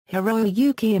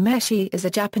Hiroyuki Imaishi is a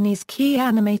Japanese key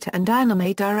animator and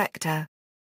anime director.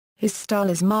 His style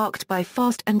is marked by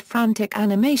fast and frantic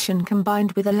animation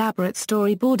combined with elaborate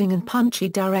storyboarding and punchy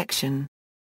direction.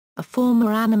 A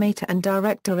former animator and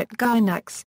director at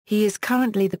Gainax, he is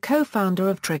currently the co-founder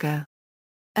of Trigger.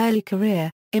 Early career: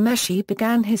 Imaishi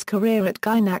began his career at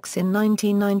Gainax in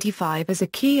 1995 as a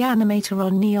key animator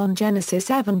on Neon Genesis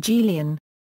Evangelion.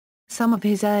 Some of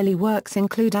his early works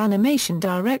include animation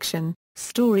direction,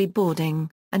 storyboarding,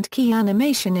 and key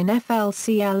animation in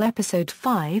FLCL Episode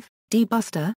 5,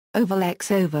 D-Buster, Oval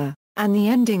X Over, and the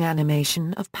ending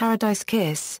animation of Paradise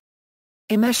Kiss.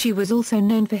 Imaishi was also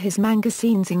known for his manga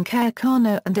scenes in Kare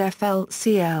Kano and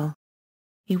FLCL.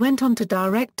 He went on to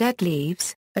direct Dead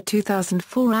Leaves, a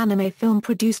 2004 anime film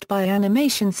produced by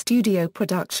animation studio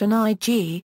Production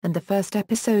IG, and the first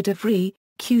episode of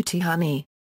Cutie Honey.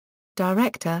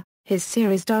 Director: his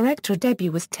series director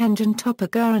debut was Tengen Toppa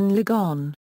Gurren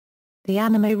Lagann. The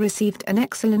anime received an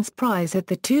Excellence Prize at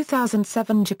the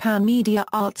 2007 Japan Media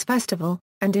Arts Festival,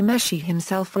 and Imaishi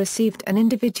himself received an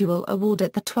individual award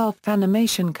at the 12th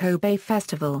Animation Kobe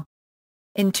Festival.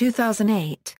 In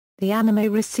 2008, the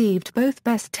anime received both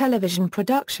Best Television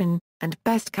Production and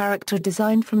Best Character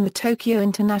Design from the Tokyo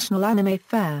International Anime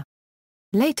Fair.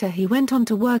 Later he went on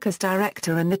to work as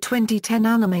director in the 2010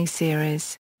 anime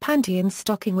series, Panty and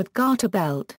Stocking with Garter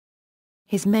Belt.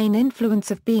 His main influence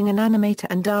of being an animator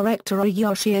and director are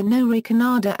Yoshinori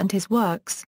Kanada and his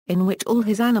works, in which all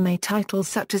his anime titles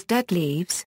such as Dead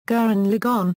Leaves, Gurren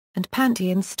Lagann, and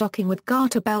Panty and Stocking with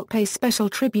Garter Belt pay special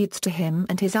tributes to him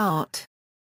and his art.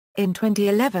 In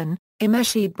 2011,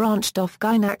 Imaishi branched off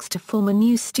Gainax to form a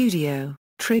new studio,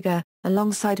 Trigger,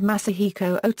 alongside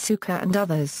Masahiko Otsuka and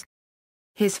others.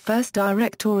 His first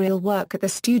directorial work at the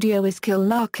studio is Kill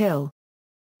La Kill.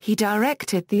 He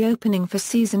directed the opening for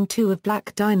Season 2 of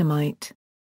Black Dynamite.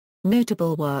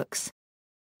 Notable works: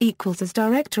 as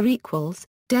director: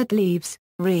 Dead Leaves,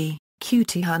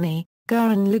 Cutie Honey,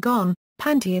 Gurren Lagann,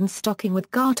 Panty and Stocking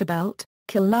with Garter Belt,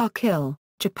 Kill La Kill,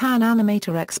 Japan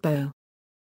Animator Expo.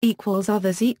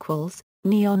 Others: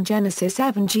 Neon Genesis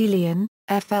Evangelion,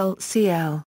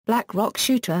 FLCL, Black Rock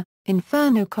Shooter,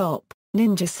 Inferno Cop,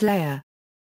 Ninja Slayer.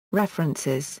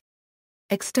 References.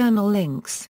 External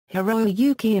links: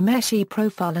 Hiroyuki Imaishi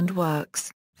profile and works,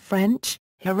 French,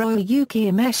 Hiroyuki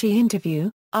Imaishi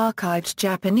interview, archived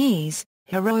Japanese,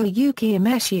 Hiroyuki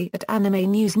Imaishi at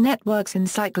Anime News Network's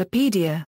Encyclopedia.